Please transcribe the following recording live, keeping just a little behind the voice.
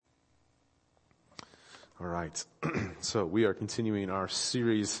All right. So we are continuing our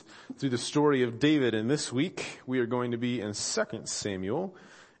series through the story of David, and this week we are going to be in 2 Samuel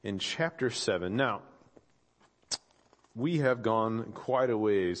in chapter 7. Now, we have gone quite a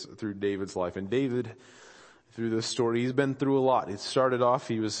ways through David's life, and David, through this story, he's been through a lot. It started off,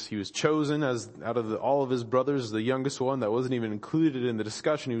 he was chosen as out of all of his brothers, the youngest one that wasn't even included in the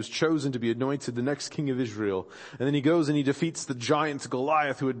discussion. He was chosen to be anointed the next king of Israel. And then he goes and he defeats the giant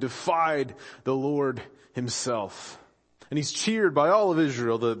Goliath who had defied the Lord himself. And he's cheered by all of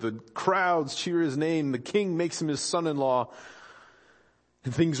Israel. The crowds cheer his name. The king makes him his son-in-law.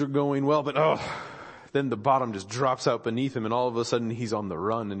 And things are going well, but then the bottom just drops out beneath him, and all of a sudden he's on the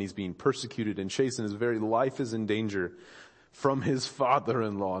run and he's being persecuted and chased, and his very life is in danger from his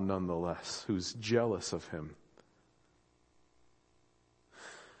father-in-law nonetheless, who's jealous of him.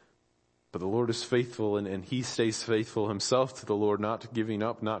 But the Lord is faithful, and he stays faithful himself to the Lord, not giving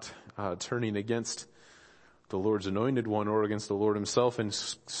up, not turning against the Lord's anointed one or against the Lord himself. And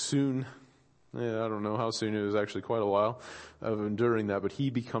soon, I don't know how soon, it was actually quite a while of enduring that, but he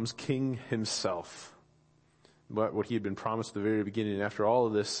becomes king himself. But what he had been promised at the very beginning, after all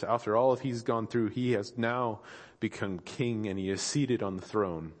of this, after all of he's gone through, he has now become king, and he is seated on the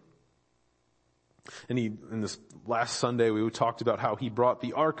throne. And in this last Sunday, we talked about how he brought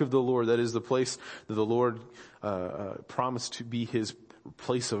the ark of the Lord, that is the place that the Lord promised to be his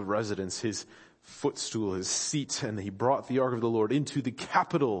place of residence, his footstool, his seat, and he brought the ark of the Lord into the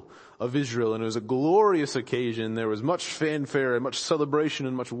capital of Israel, and it was a glorious occasion. There was much fanfare and much celebration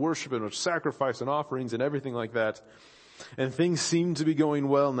and much worship and much sacrifice and offerings and everything like that. And things seem to be going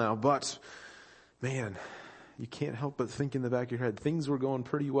well now, but man, you can't help but think in the back of your head, things were going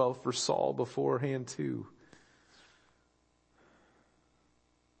pretty well for Saul beforehand too.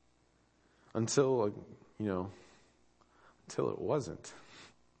 Until it wasn't.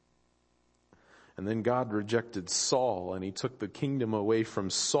 And then God rejected Saul, and he took the kingdom away from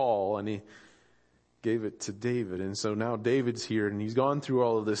Saul, and he gave it to David. And so now David's here, and he's gone through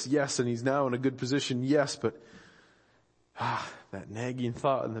all of this, yes, and he's now in a good position, yes, but that nagging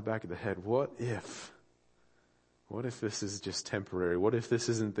thought in the back of the head, what if this is just temporary? What if this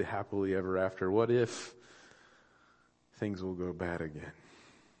isn't the happily ever after? What if things will go bad again?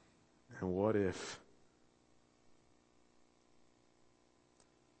 And what if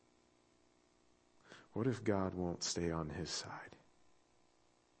God won't stay on his side?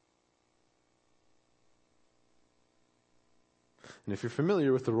 And if you're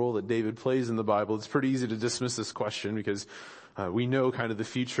familiar with the role that David plays in the Bible, it's pretty easy to dismiss this question because we know kind of the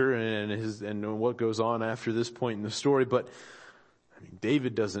future and what goes on after this point in the story. But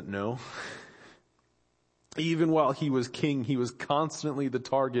David doesn't know. Even while he was king, he was constantly the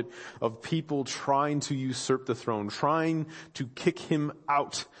target of people trying to usurp the throne, trying to kick him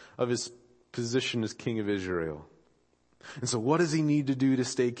out of his position as king of Israel. And so what does he need to do to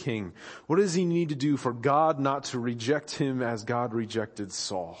stay king? What does he need to do for God not to reject him as God rejected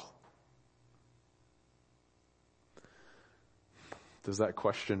Saul? Does that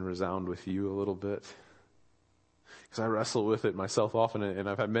question resound with you a little bit? Because I wrestle with it myself often, and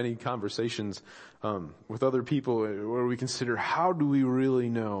I've had many conversations with other people where we consider, how do we really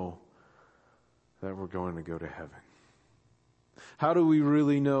know that we're going to go to heaven? How do we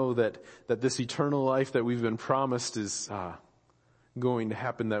really know that this eternal life that we've been promised is going to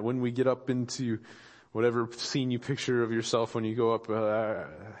happen? That when we get up into whatever scene you picture of yourself when you go up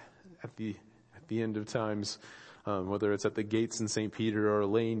at the end of times, whether it's at the gates in St. Peter or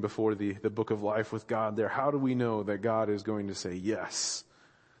laying before the book of life with God there, how do we know that God is going to say, yes,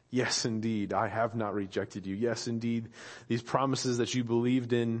 indeed, I have not rejected you. Yes, indeed, these promises that you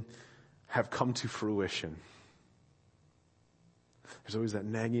believed in have come to fruition. There's always that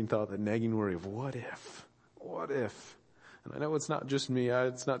nagging thought, that nagging worry of what if? And I know it's not just me.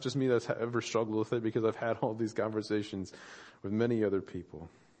 It's not just me that's ever struggled with it, because I've had all these conversations with many other people.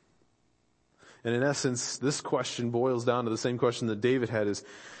 And in essence, this question boils down to the same question that David had, is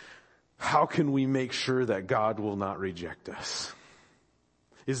how can we make sure that God will not reject us?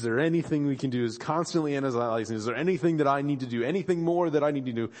 Is there anything we can do? Is constantly analyzing, is there anything that I need to do? Anything more that I need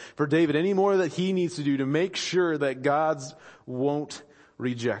to do for David? Any more that he needs to do to make sure that God won't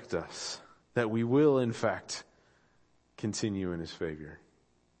reject us? That we will, in fact, continue in his favor.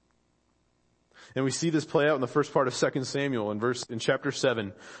 And we see this play out in the first part of 2 Samuel in chapter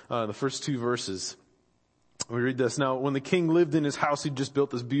 7, the first two verses. We read this. Now, when the king lived in his house, he'd just built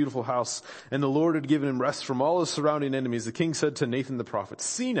this beautiful house, and the Lord had given him rest from all his surrounding enemies. The king said to Nathan the prophet,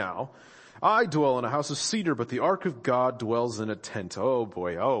 "See now, I dwell in a house of cedar, but the ark of God dwells in a tent." Oh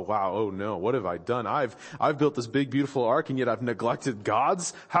boy, oh wow, oh no, what have I done? I've built this big beautiful ark, and yet I've neglected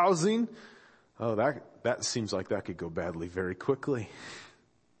God's housing. Oh, that seems like that could go badly very quickly.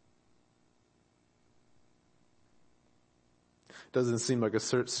 Doesn't seem like a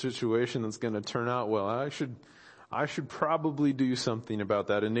situation that's going to turn out well. I should probably do something about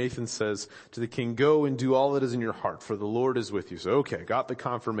that. And Nathan says to the king, go and do all that is in your heart, for the Lord is with you. So, okay, got the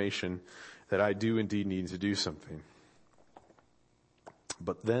confirmation that I do indeed need to do something.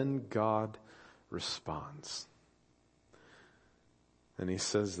 But then God responds. And he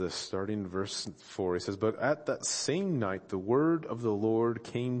says this, starting in verse 4. He says, but at that same night, the word of the Lord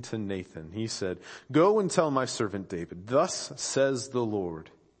came to Nathan. He said, go and tell my servant David, thus says the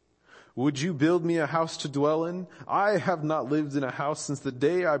Lord, would you build me a house to dwell in? I have not lived in a house since the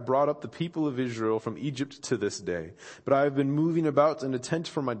day I brought up the people of Israel from Egypt to this day, but I have been moving about in a tent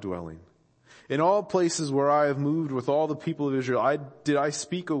for my dwelling. In all places where I have moved with all the people of Israel, did I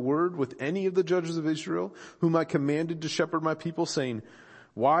speak a word with any of the judges of Israel, whom I commanded to shepherd my people, saying,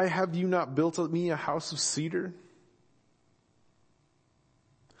 why have you not built me a house of cedar?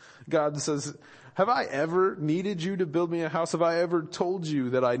 God says, have I ever needed you to build me a house? Have I ever told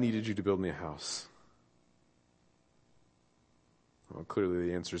you that I needed you to build me a house? Well, clearly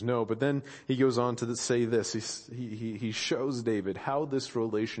the answer is no, but then he goes on to say this. He shows David how this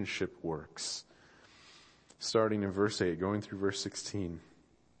relationship works. Starting in verse 8, going through verse 16,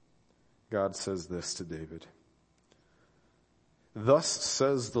 God says this to David. Thus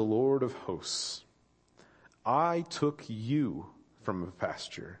says the Lord of hosts, I took you from a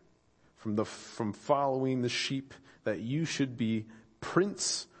pasture, from following the sheep, that you should be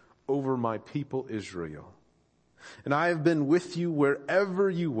prince over my people Israel. And I have been with you wherever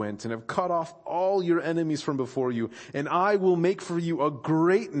you went and have cut off all your enemies from before you. And I will make for you a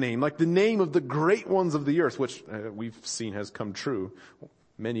great name, like the name of the great ones of the earth, which we've seen has come true.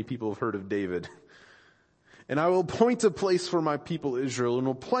 Many people have heard of David. And I will appoint a place for my people Israel and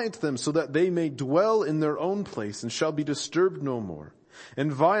will plant them so that they may dwell in their own place and shall be disturbed no more.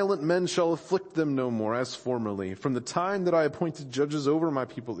 And violent men shall afflict them no more as formerly, from the time that I appointed judges over my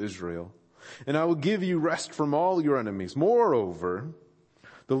people Israel. And I will give you rest from all your enemies. Moreover,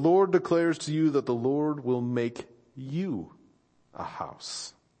 the Lord declares to you that the Lord will make you a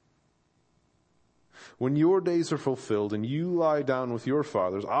house. When your days are fulfilled and you lie down with your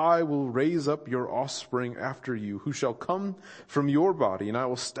fathers, I will raise up your offspring after you, who shall come from your body, and I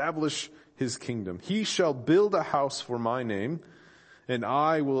will establish his kingdom. He shall build a house for my name, and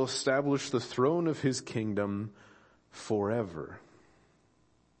I will establish the throne of his kingdom forever.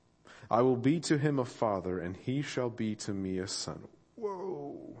 I will be to him a father, and he shall be to me a son.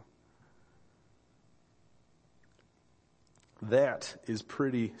 Whoa. That is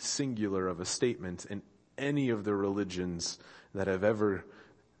pretty singular of a statement in any of the religions that have ever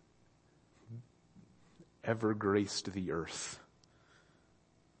graced the earth.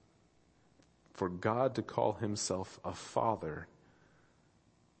 For God to call himself a father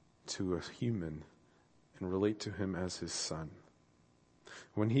to a human and relate to him as his son.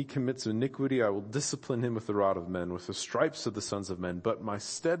 When he commits iniquity, I will discipline him with the rod of men, with the stripes of the sons of men. But my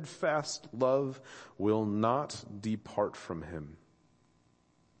steadfast love will not depart from him,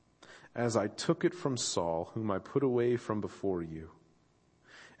 as I took it from Saul, whom I put away from before you.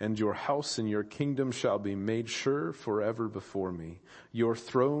 And your house and your kingdom shall be made sure forever before me. Your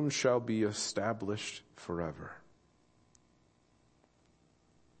throne shall be established forever.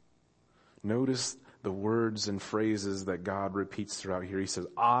 Notice the words and phrases that God repeats throughout here. He says,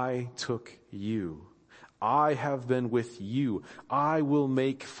 I took you. I have been with you. I will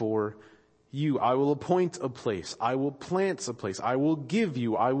make for you. I will appoint a place. I will plant a place. I will give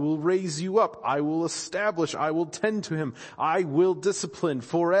you. I will raise you up. I will establish. I will tend to him. I will discipline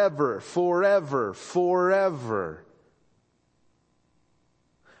forever, forever, forever.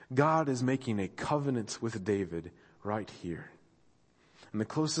 God is making a covenant with David right here. And the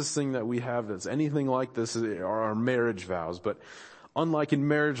closest thing that we have that's anything like this are our marriage vows. But unlike in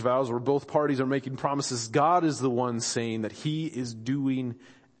marriage vows where both parties are making promises, God is the one saying that he is doing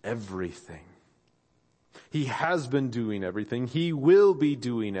everything. He has been doing everything. He will be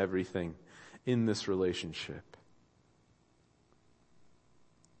doing everything in this relationship.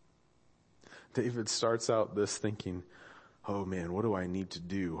 David starts out this thinking, oh man, what do I need to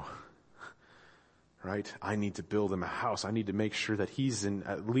do? Right? I need to build him a house. I need to make sure that he's in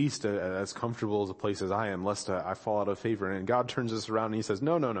at least as comfortable as a place as I am, lest I fall out of favor. And God turns this around and he says,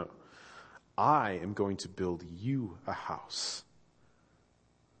 no. I am going to build you a house.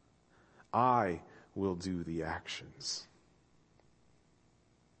 I will do the actions.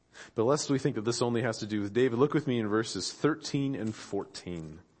 But lest we think that this only has to do with David, look with me in verses 13 and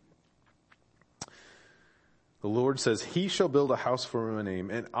 14. The Lord says, he shall build a house for my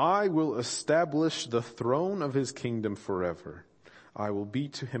name, and I will establish the throne of his kingdom forever. I will be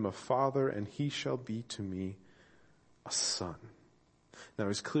to him a father, and he shall be to me a son. Now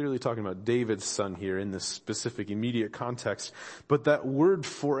he's clearly talking about David's son here in this specific immediate context, but that word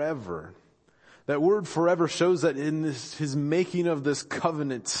forever shows that in his making of this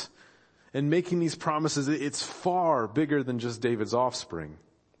covenant and making these promises, it's far bigger than just David's offspring.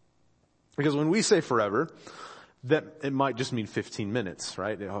 Because when we say forever, that it might just mean 15 minutes,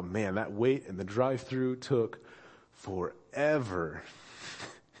 right? Oh man, that wait in the drive-thru took forever.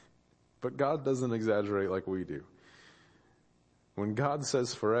 But God doesn't exaggerate like we do. When God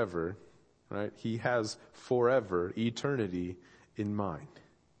says forever, right, he has forever, eternity in mind.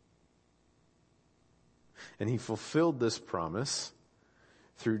 And he fulfilled this promise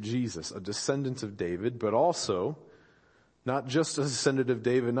through Jesus, a descendant of David, but also not just a descendant of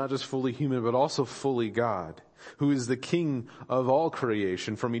David, not just fully human, but also fully God, who is the King of all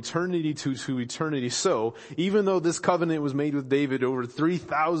creation from eternity to eternity. So, even though this covenant was made with David over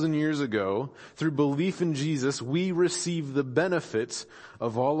 3,000 years ago, through belief in Jesus, we receive the benefits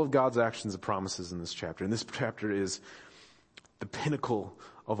of all of God's actions and promises in this chapter. And this chapter is the pinnacle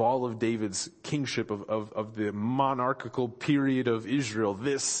of all of David's kingship, of the monarchical period of Israel.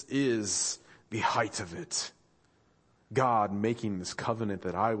 This is the height of it. God making this covenant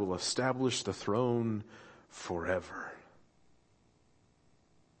that I will establish the throne forever.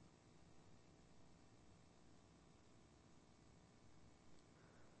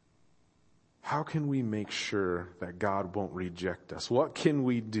 How can we make sure that God won't reject us? What can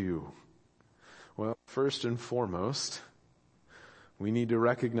we do? Well, first and foremost, we need to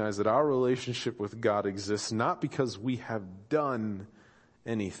recognize that our relationship with God exists not because we have done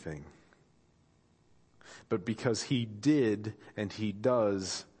anything, but because he did and he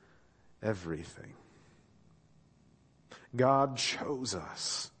does everything. God chose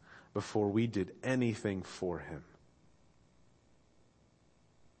us before we did anything for him.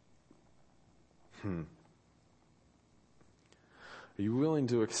 Are you willing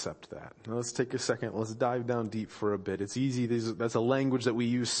to accept that? Now let's take a second. Let's dive down deep for a bit. It's easy. That's a language that we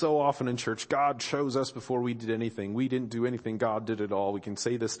use so often in church. God chose us before we did anything. We didn't do anything. God did it all. We can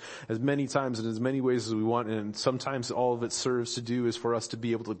say this as many times and as many ways as we want. And sometimes all of it serves to do is for us to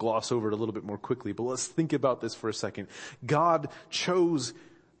be able to gloss over it a little bit more quickly. But let's think about this for a second. God chose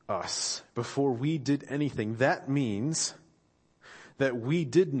us before we did anything. That means that we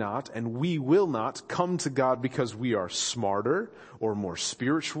did not and we will not come to God because we are smarter or more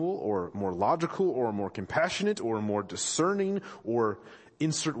spiritual or more logical or more compassionate or more discerning or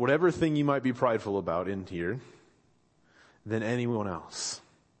insert whatever thing you might be prideful about in here than anyone else.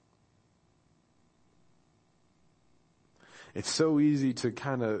 It's so easy to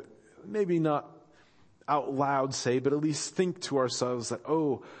kind of maybe not out loud say, but at least think to ourselves that,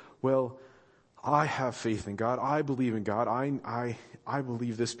 oh, well, I have faith in God. I believe in God. I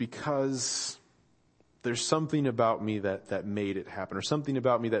believe this because there's something about me that made it happen, or something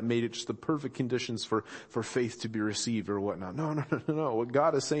about me that made it just the perfect conditions for faith to be received or whatnot. No. What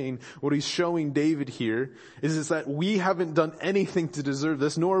God is saying, what he's showing David here is that we haven't done anything to deserve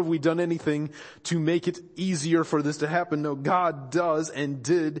this, nor have we done anything to make it easier for this to happen. No, God does and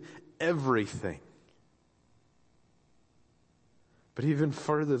did everything. But even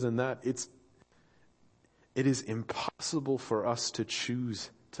further than that, it is impossible for us to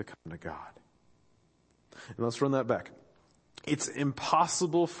choose to come to God. And let's run that back. It's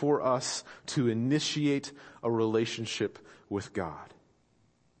impossible for us to initiate a relationship with God.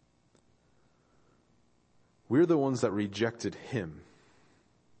 We're the ones that rejected him.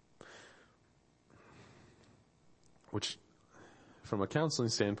 Which, from a counseling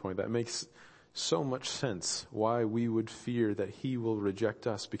standpoint, that makes so much sense why we would fear that he will reject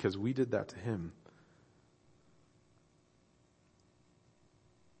us, because we did that to him.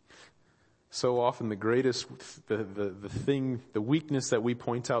 So often the greatest, the weakness that we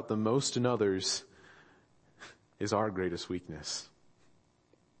point out the most in others is our greatest weakness.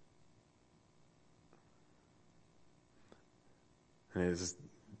 And it is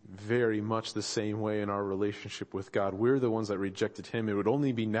very much the same way in our relationship with God. We're the ones that rejected him. It would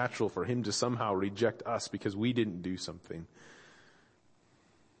only be natural for him to somehow reject us because we didn't do something.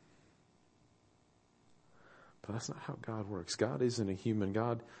 But that's not how God works. God isn't a human.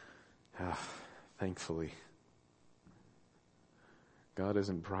 Thankfully, God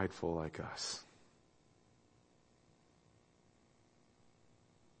isn't prideful like us.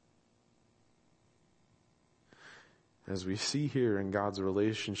 As we see here in God's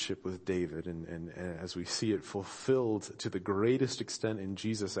relationship with David, and as we see it fulfilled to the greatest extent in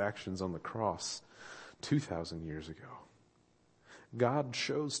Jesus' actions on the cross, 2,000 years ago. God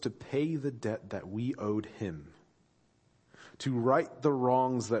chose to pay the debt that we owed him, to right the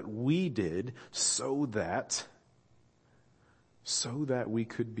wrongs that we did so that we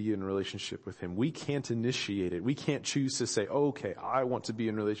could be in relationship with him. We can't initiate it. We can't choose to say, okay, I want to be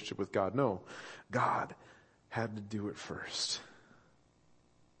in relationship with God. No, God had to do it first.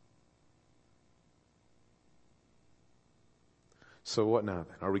 So what now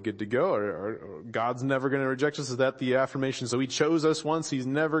then? Are we good to go? Or God's never going to reject us? Is that the affirmation? So he chose us once. He's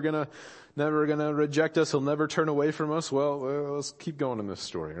never going to reject us. He'll never turn away from us. Well, let's keep going in this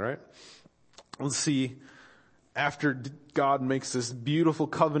story, right? Let's see. After God makes this beautiful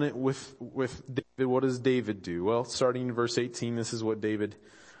covenant with David, what does David do? Well, starting in verse 18, this is what David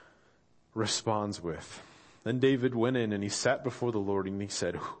responds with. Then David went in and he sat before the Lord and he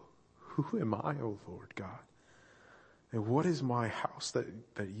said, who am I, O Lord God? And what is my house that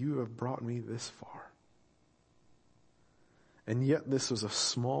you have brought me this far? And yet this was a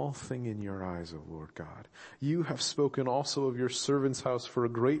small thing in your eyes, O Lord God. You have spoken also of your servant's house for a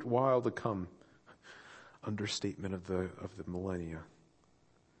great while to come. Understatement of the millennia.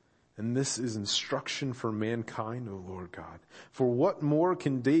 And this is instruction for mankind, O Lord God. For what more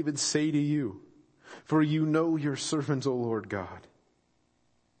can David say to you? For you know your servant, O Lord God.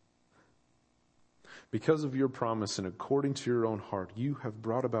 Because of your promise and according to your own heart, you have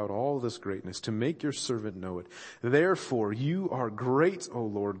brought about all this greatness to make your servant know it. Therefore, you are great, O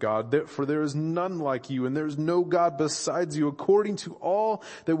Lord God, for there is none like you, and there is no God besides you, according to all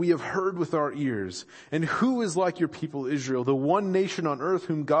that we have heard with our ears. And who is like your people Israel, the one nation on earth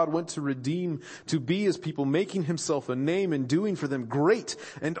whom God went to redeem, to be his people, making himself a name and doing for them great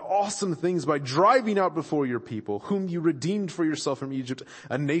and awesome things by driving out before your people, whom you redeemed for yourself from Egypt,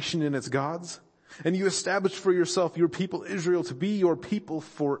 a nation and its gods? And you established for yourself your people Israel to be your people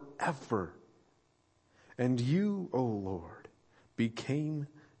forever. And you, O Lord, became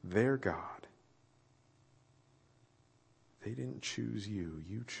their God. They didn't choose you,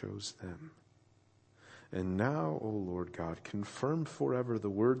 you chose them. And now, O Lord God, confirm forever the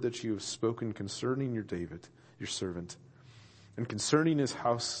word that you have spoken concerning your David, your servant, and concerning his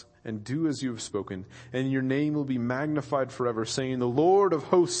house, and do as you have spoken, and your name will be magnified forever, saying, the Lord of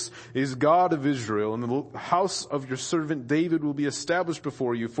hosts is God of Israel, and the house of your servant David will be established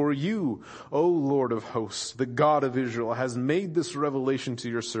before you. For you, O Lord of hosts, the God of Israel, has made this revelation to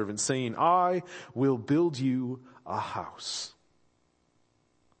your servant, saying, I will build you a house.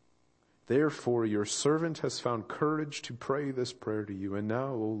 Therefore your servant has found courage to pray this prayer to you, and now,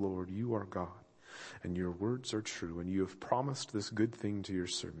 O Lord, you are God. And your words are true, and you have promised this good thing to your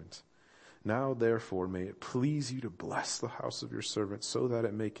servant. Now, therefore, may it please you to bless the house of your servant, so that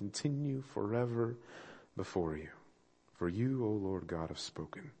it may continue forever before you. For you, O Lord God, have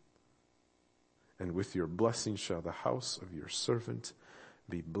spoken. And with your blessing shall the house of your servant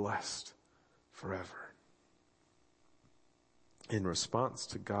be blessed forever. In response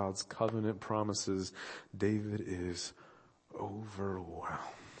to God's covenant promises, David is overwhelmed.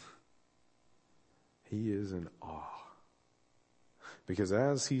 He is in awe. Because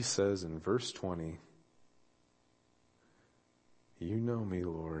as he says in verse 20, you know me,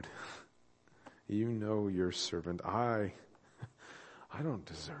 Lord. You know your servant. I don't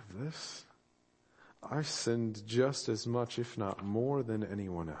deserve this. I've sinned just as much, if not more, than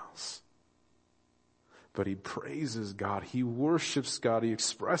anyone else. But he praises God. He worships God. He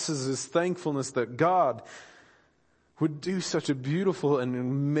expresses his thankfulness that God would do such a beautiful and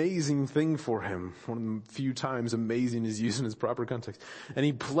amazing thing for him. One of the few times amazing is used in its proper context. And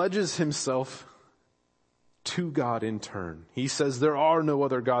he pledges himself to God in turn. He says, there are no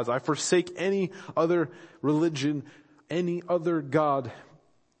other gods. I forsake any other religion, any other God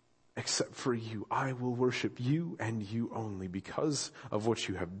except for you. I will worship you and you only because of what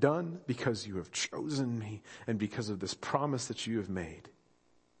you have done, because you have chosen me, and because of this promise that you have made.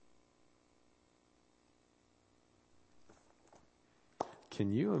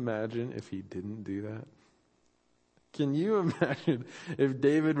 Can you imagine if he didn't do that? Can you imagine if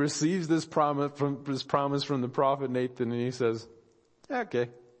David receives this promise from the prophet Nathan and he says, yeah, okay,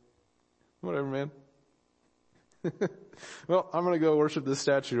 whatever, man. Well, I'm going to go worship this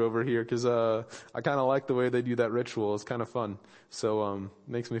statue over here because I kind of like the way they do that ritual. It's kind of fun. So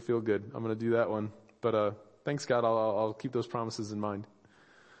makes me feel good. I'm going to do that one. But thanks, God. I'll keep those promises in mind.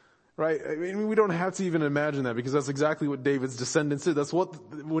 Right? I mean, we don't have to even imagine that because that's exactly what David's descendants did. That's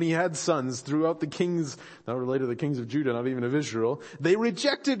what, when he had sons throughout the kings, not related to the kings of Judah, not even of Israel, they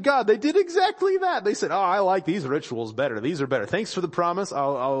rejected God. They did exactly that. They said, oh, I like these rituals better. These are better. Thanks for the promise.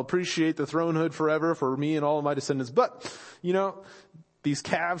 I'll appreciate the thronehood forever for me and all of my descendants. But, these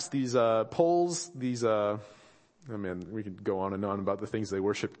calves, these poles, these we could go on and on about the things they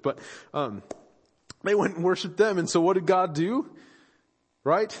worshipped, but they went and worshipped them. And so what did God do?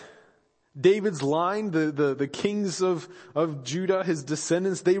 Right? David's line, the kings of Judah, his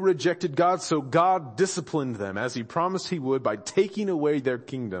descendants, they rejected God, so God disciplined them as he promised he would by taking away their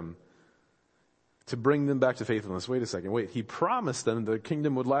kingdom to bring them back to faithfulness. Wait a second. He promised them the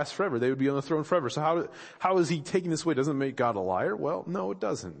kingdom would last forever. They would be on the throne forever. So how is he taking this away? Doesn't it make God a liar? Well, no, it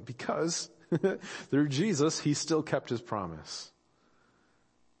doesn't, because through Jesus, he still kept his promise.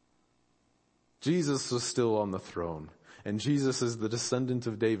 Jesus was still on the throne. And Jesus is the descendant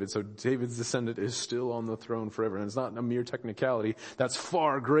of David. So David's descendant is still on the throne forever. And it's not a mere technicality. That's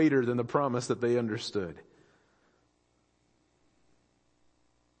far greater than the promise that they understood.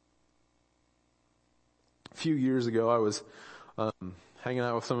 A few years ago, I was hanging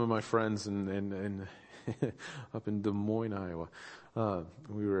out with some of my friends in up in Des Moines, Iowa.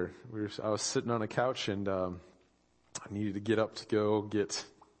 I was sitting on a couch, and I needed to get up to go get,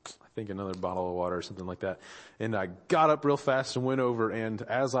 I think, another bottle of water or something like that. And I got up real fast and went over, and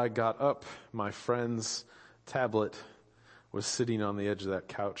as I got up, my friend's tablet was sitting on the edge of that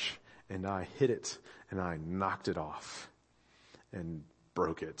couch, and I hit it, and I knocked it off and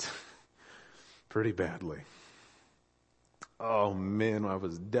broke it pretty badly. Oh man, I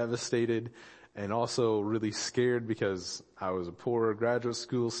was devastated and also really scared because I was a poor graduate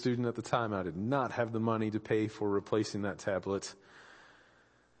school student at the time. I did not have the money to pay for replacing that tablet.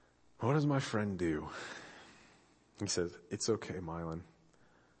 What does my friend do? He says, "It's okay, Mylon.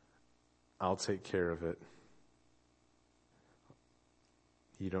 I'll take care of it.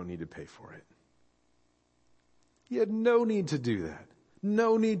 You don't need to pay for it." He had no need to do that.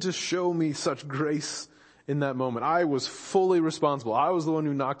 No need to show me such grace in that moment. I was fully responsible. I was the one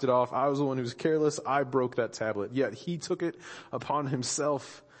who knocked it off. I was the one who was careless. I broke that tablet. Yet he took it upon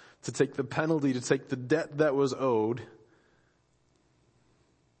himself to take the penalty, to take the debt that was owed,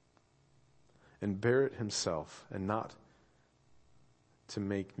 and bear it himself, and not to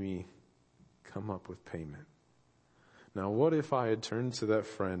make me come up with payment. Now, what if I had turned to that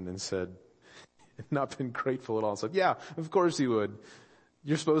friend and said, not been grateful at all, said, "Yeah, of course you would.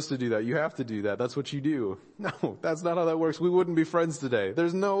 You're supposed to do that. You have to do that. That's what you do." No, that's not how that works. We wouldn't be friends today.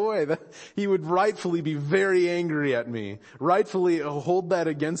 There's no way that he would rightfully be very angry at me, rightfully hold that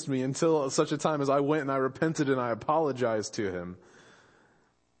against me until such a time as I went and I repented and I apologized to him.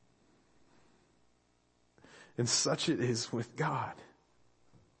 And such it is with God.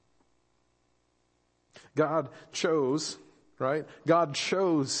 God chose, right? God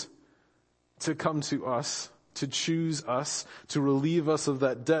chose to come to us, to choose us, to relieve us of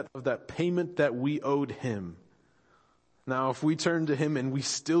that debt, of that payment that we owed him. Now, if we turn to him and we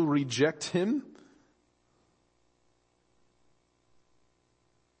still reject him,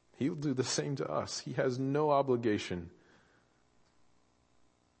 he'll do the same to us. He has no obligation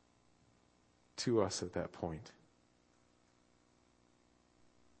to us at that point.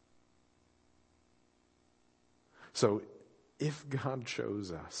 So, if God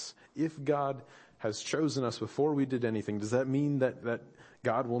chose us, if God has chosen us before we did anything, does that mean that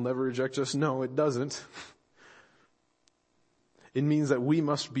God will never reject us? No, it doesn't. It means that we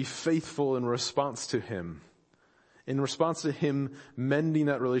must be faithful in response to him. In response to him mending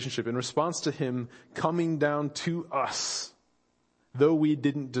that relationship. In response to him coming down to us. Though we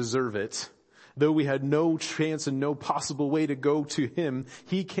didn't deserve it. Though we had no chance and no possible way to go to him,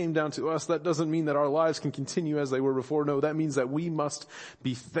 he came down to us. That doesn't mean that our lives can continue as they were before. No, that means that we must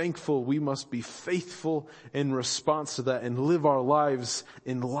be thankful. We must be faithful in response to that and live our lives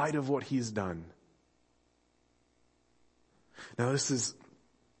in light of what he's done. Now this is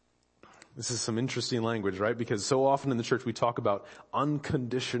some interesting language, right? Because so often in the church we talk about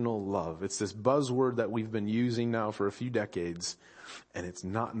unconditional love. It's this buzzword that we've been using now for a few decades, and it's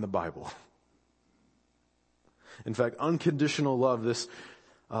not in the Bible. In fact, unconditional love, this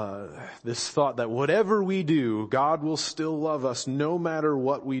thought that whatever we do, God will still love us no matter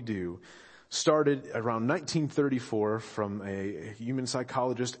what we do, started around 1934 from a human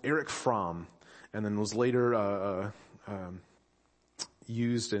psychologist, Erich Fromm, and then was later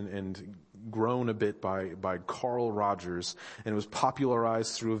used and grown a bit by Carl Rogers, and it was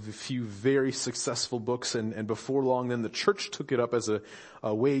popularized through a few very successful books, and before long then the church took it up as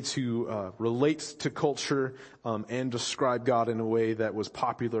a way to relate to culture and describe God in a way that was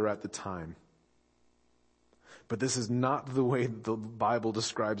popular at the time. But this is not the way the Bible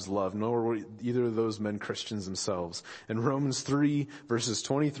describes love, nor were either of those men Christians themselves. In Romans 3 verses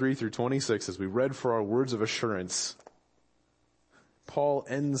 23 through 26, as we read for our words of assurance, Paul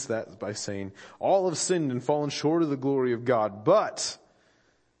ends that by saying, "All have sinned and fallen short of the glory of God, but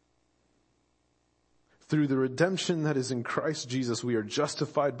Through the redemption that is in Christ Jesus, we are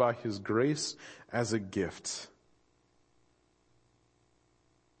justified by his grace as a gift.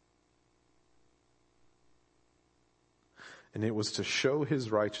 And it was to show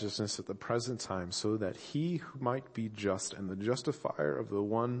his righteousness at the present time, so that he might be just and the justifier of the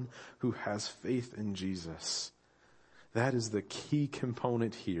one who has faith in Jesus. That is the key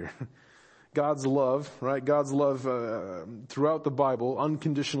component here. God's love, right? God's love throughout the Bible,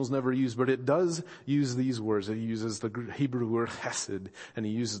 unconditional is never used, but it does use these words. It uses the Hebrew word chesed, and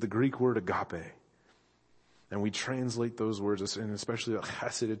he uses the Greek word agape. And we translate those words, and especially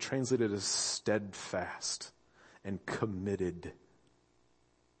chesed, it translated as steadfast and committed.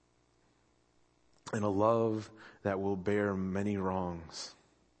 And a love that will bear many wrongs.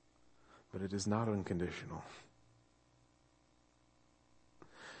 But it is not unconditional.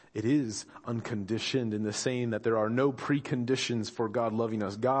 It is unconditioned in the saying that there are no preconditions for God loving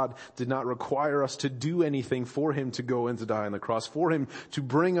us. God did not require us to do anything for him to go and to die on the cross, for him to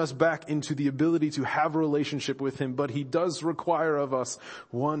bring us back into the ability to have a relationship with him. But he does require of us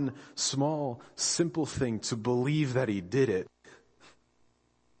one small, simple thing: to believe that he did it.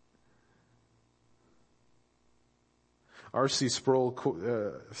 R.C.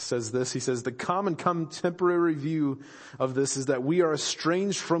 Sproul says this. He says, the common contemporary view of this is that we are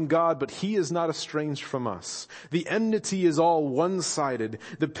estranged from God, but he is not estranged from us. The enmity is all one-sided.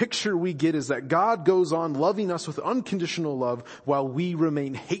 The picture we get is that God goes on loving us with unconditional love while we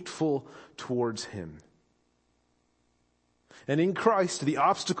remain hateful towards him. And in Christ, the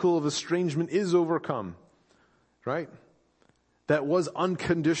obstacle of estrangement is overcome. Right? That was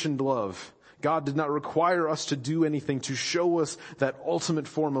unconditioned love. God did not require us to do anything to show us that ultimate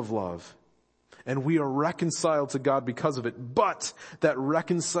form of love. And we are reconciled to God because of it. But that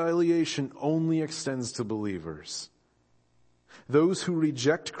reconciliation only extends to believers. Those who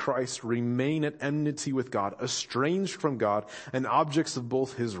reject Christ remain at enmity with God, estranged from God, and objects of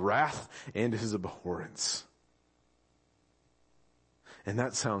both his wrath and his abhorrence. And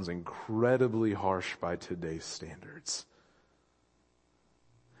that sounds incredibly harsh by today's standards.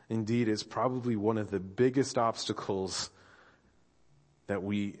 Indeed, it's probably one of the biggest obstacles that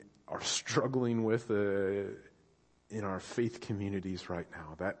we are struggling with in our faith communities right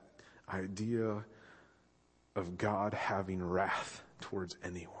now. That idea of God having wrath towards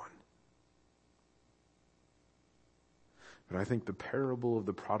anyone. But I think the parable of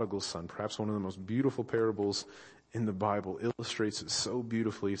the prodigal son, perhaps one of the most beautiful parables in the Bible, illustrates it so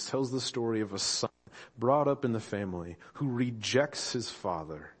beautifully. It tells the story of a son brought up in the family who rejects his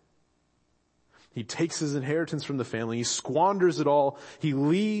father. He takes his inheritance from the family, he squanders it all, he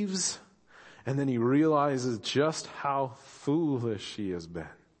leaves, and then he realizes just how foolish he has been.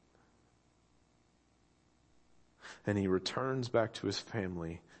 And he returns back to his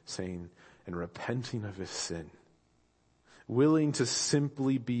family saying, and repenting of his sin, willing to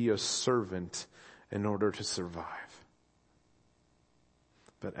simply be a servant in order to survive.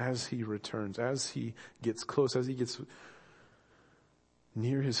 But as he returns, as he gets close, as he gets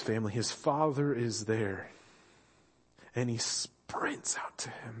near his family, his father is there. And he sprints out to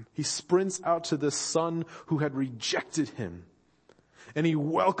him. He sprints out to the son who had rejected him. And he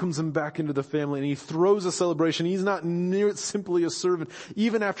welcomes him back into the family, and he throws a celebration. He's not simply a servant.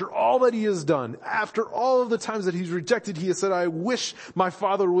 Even after all that he has done, after all of the times that he's rejected, he has said, I wish my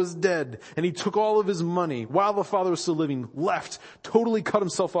father was dead. And he took all of his money while the father was still living, left, totally cut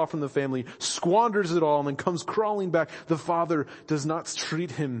himself off from the family, squanders it all, and then comes crawling back. The father does not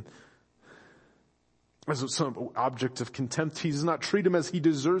treat him as some object of contempt. He does not treat him as he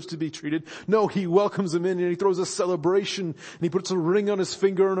deserves to be treated. No, he welcomes him in, and he throws a celebration, and he puts a ring on his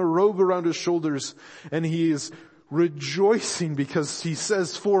finger and a robe around his shoulders, and he is rejoicing because he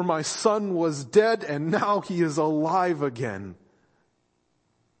says, for my son was dead and now he is alive again.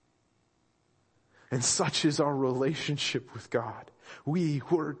 And such is our relationship with God. We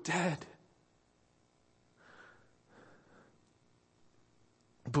were dead.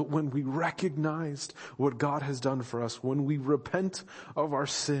 But when we recognized what God has done for us, when we repent of our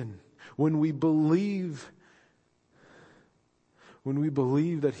sin, when we believe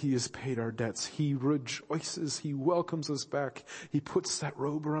that he has paid our debts, he rejoices, he welcomes us back, he puts that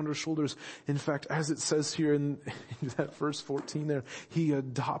robe around our shoulders. In fact, as it says here in that verse 14 there, he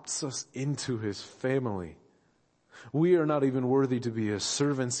adopts us into his family. We are not even worthy to be his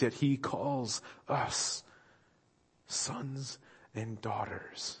servants, yet he calls us sons and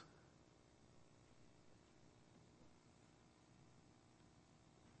daughters.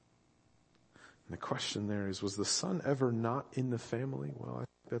 And the question there is, was the son ever not in the family? Well, I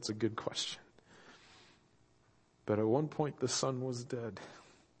think that's a good question. But at one point the son was dead.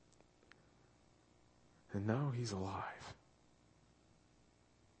 And now he's alive.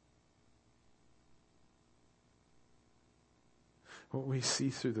 What we see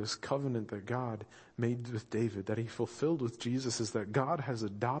through this covenant that God made with David, that he fulfilled with Jesus, is that God has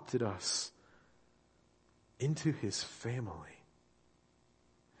adopted us into his family.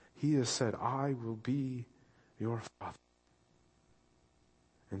 He has said, I will be your father.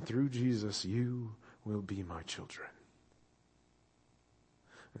 And through Jesus, you will be my children.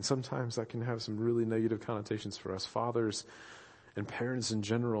 And sometimes that can have some really negative connotations for us. Fathers and parents in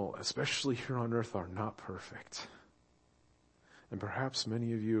general, especially here on earth, are not perfect. And perhaps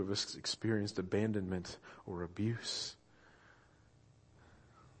many of you have experienced abandonment or abuse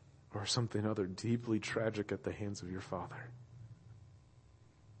or something other deeply tragic at the hands of your father.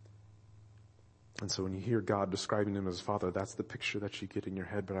 And so when you hear God describing him as Father, that's the picture that you get in your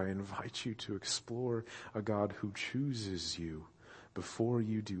head. But I invite you to explore a God who chooses you before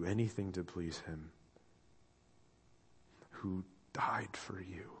you do anything to please him, who died for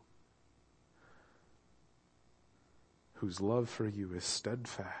you, whose love for you is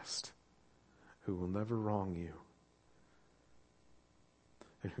steadfast, who will never wrong you,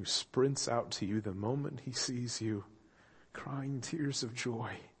 and who sprints out to you the moment he sees you, crying tears of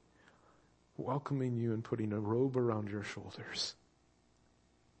joy, welcoming you and putting a robe around your shoulders.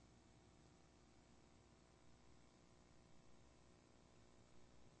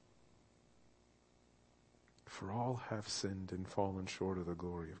 For all have sinned and fallen short of the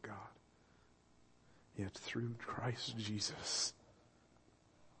glory of God. Yet through Christ Jesus,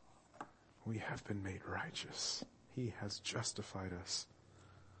 we have been made righteous. He has justified us.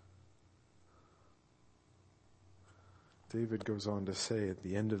 David goes on to say at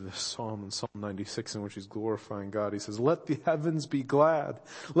the end of this psalm, in Psalm 96, in which he's glorifying God, he says, let the heavens be glad.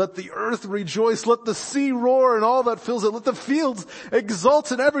 Let the earth rejoice. Let the sea roar and all that fills it. Let the fields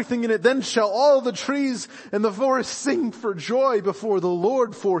exult and everything in it. Then shall all the trees and the forest sing for joy before the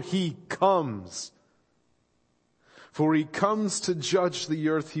Lord, for he comes. For he comes to judge the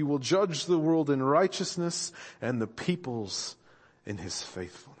earth. He will judge the world in righteousness and the peoples in his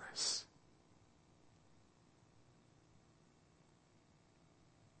faithfulness.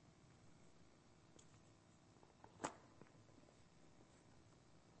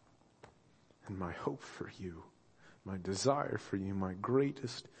 And my hope for you, my desire for you, my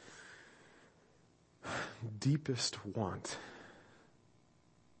greatest, deepest want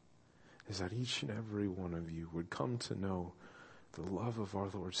is that each and every one of you would come to know the love of our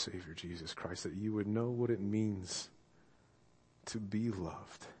Lord Savior Jesus Christ, that you would know what it means to be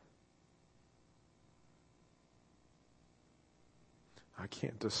loved. I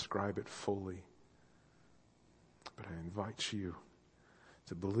can't describe it fully, but I invite you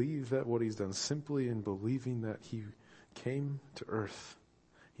to believe that what he's done, simply in believing that he came to earth,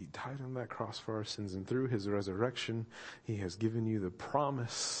 he died on that cross for our sins, and through his resurrection, he has given you the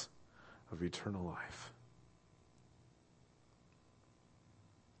promise of eternal life.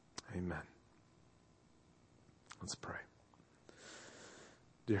 Amen. Let's pray.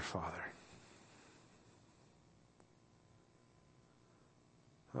 Dear Father,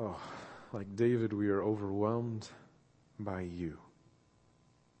 like David, we are overwhelmed by you.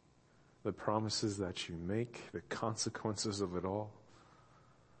 The promises that you make, the consequences of it all,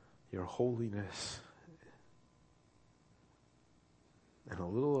 your holiness, and a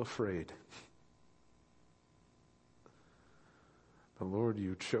little afraid. But Lord,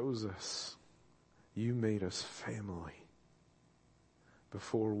 you chose us. You made us family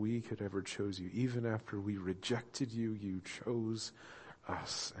before we could ever choose you. Even after we rejected you, you chose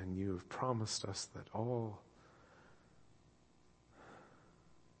us, and you have promised us that all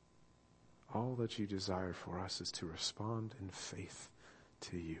that you desire for us is to respond in faith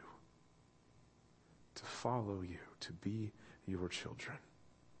to you, to follow you, to be your children.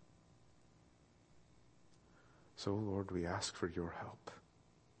 So, Lord, we ask for your help.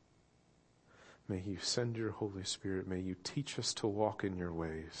 May you send your Holy Spirit. May you teach us to walk in your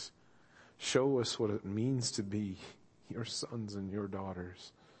ways. Show us what it means to be your sons and your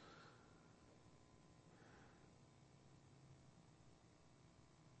daughters.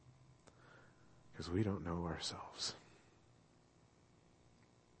 Because we don't know ourselves.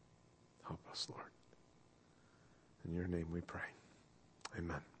 Help us, Lord. In your name we pray.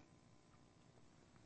 Amen.